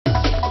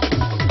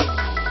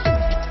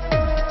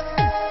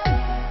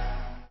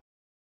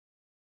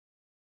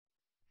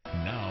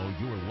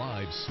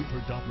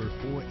Super Doppler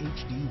 4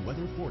 HD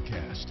weather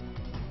forecast.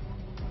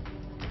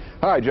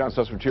 Hi, John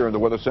Cessarich here in the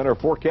Weather Center.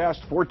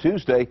 Forecast for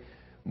Tuesday.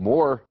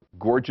 More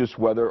gorgeous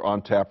weather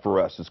on tap for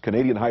us as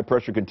Canadian high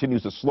pressure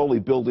continues to slowly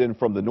build in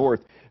from the north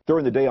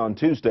during the day on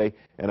Tuesday,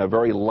 and a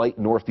very light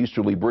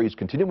northeasterly breeze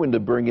continuing to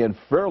bring in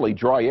fairly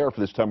dry air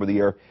for this time of the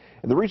year.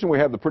 And the reason we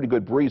have the pretty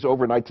good breeze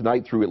overnight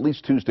tonight through at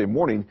least Tuesday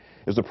morning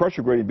is the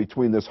pressure gradient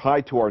between this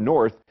high to our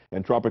north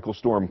and tropical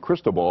storm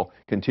Cristobal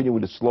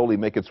continuing to slowly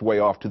make its way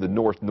off to the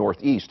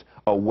north-northeast,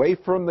 away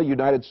from the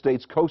United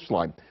States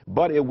coastline.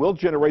 But it will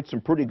generate some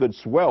pretty good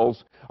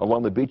swells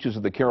along the beaches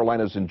of the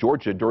Carolinas and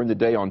Georgia during the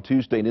day on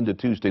Tuesday and into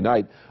Tuesday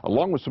night,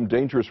 along with some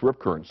dangerous rip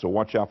currents, so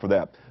watch out for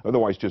that.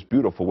 Otherwise, just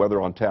beautiful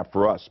weather on tap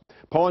for us.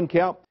 Pollen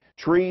count,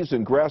 trees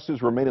and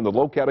grasses remain in the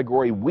low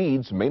category.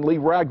 Weeds, mainly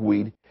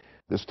ragweed,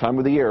 this time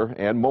of the year,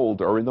 and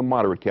mold are in the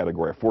moderate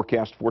category.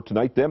 Forecast for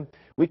tonight, then,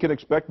 we can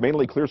expect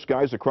mainly clear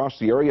skies across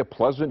the area,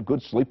 pleasant,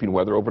 good sleeping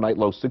weather. Overnight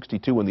low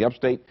 62 in the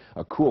upstate,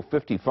 a cool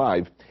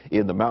 55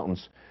 in the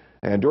mountains.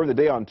 And during the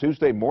day on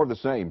Tuesday, more of the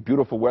same.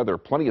 Beautiful weather,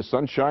 plenty of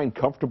sunshine,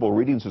 comfortable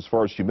readings as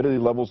far as humidity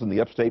levels in the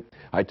upstate.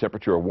 High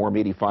temperature, a warm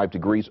 85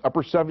 degrees,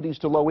 upper 70s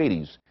to low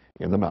 80s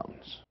in the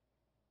mountains.